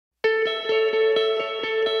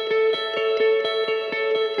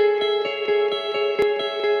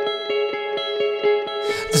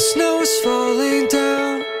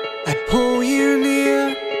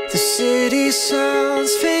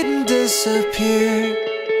disappear.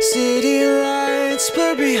 City lights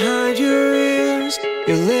blur behind your ears.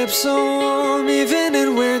 Your lips so warm even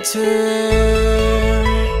in winter air.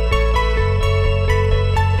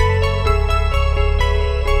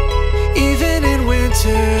 Even in winter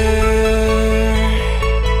air.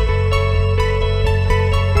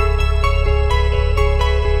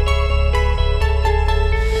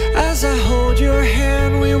 As I hold your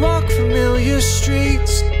hand, we walk familiar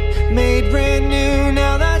streets, made brand new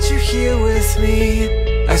now that you're here with me.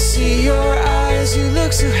 I see your eyes, you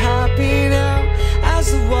look so happy now,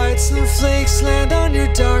 as the white snowflakes land on your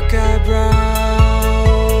dark eyebrows.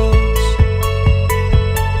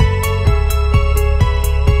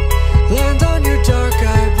 Land on your dark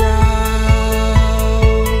eyebrows.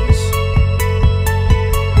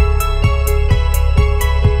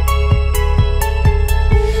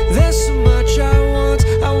 There's so much I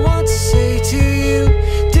want to say to you.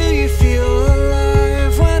 Do you feel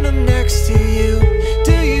alive when I'm next to you?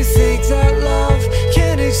 Do you think that love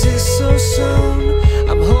can exist so soon?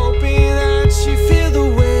 I'm hoping that you feel the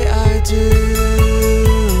way I do.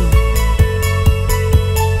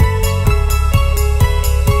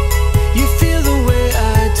 You feel the way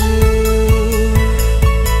I do.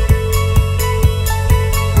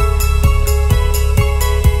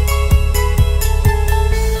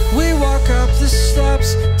 We walk up the steps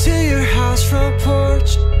to your house front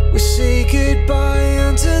porch. We say goodbye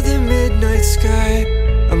under the midnight sky.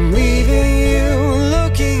 I'm leaving you,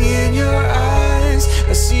 looking in your eyes.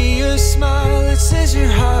 I see your smile, it says your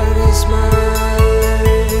heart is mine.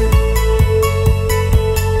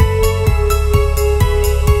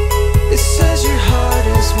 It says your heart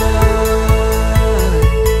is mine.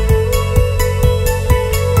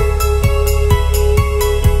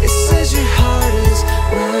 It says your heart is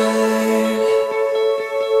mine.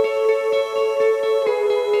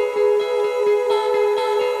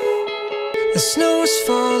 The snow is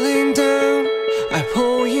falling down, I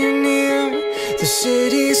pull you near. The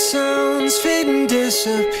city sounds fade and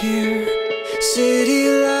disappear. City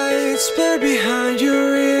lights blur behind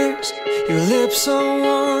your ears. Your lips so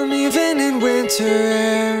warm even in winter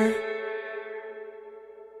air.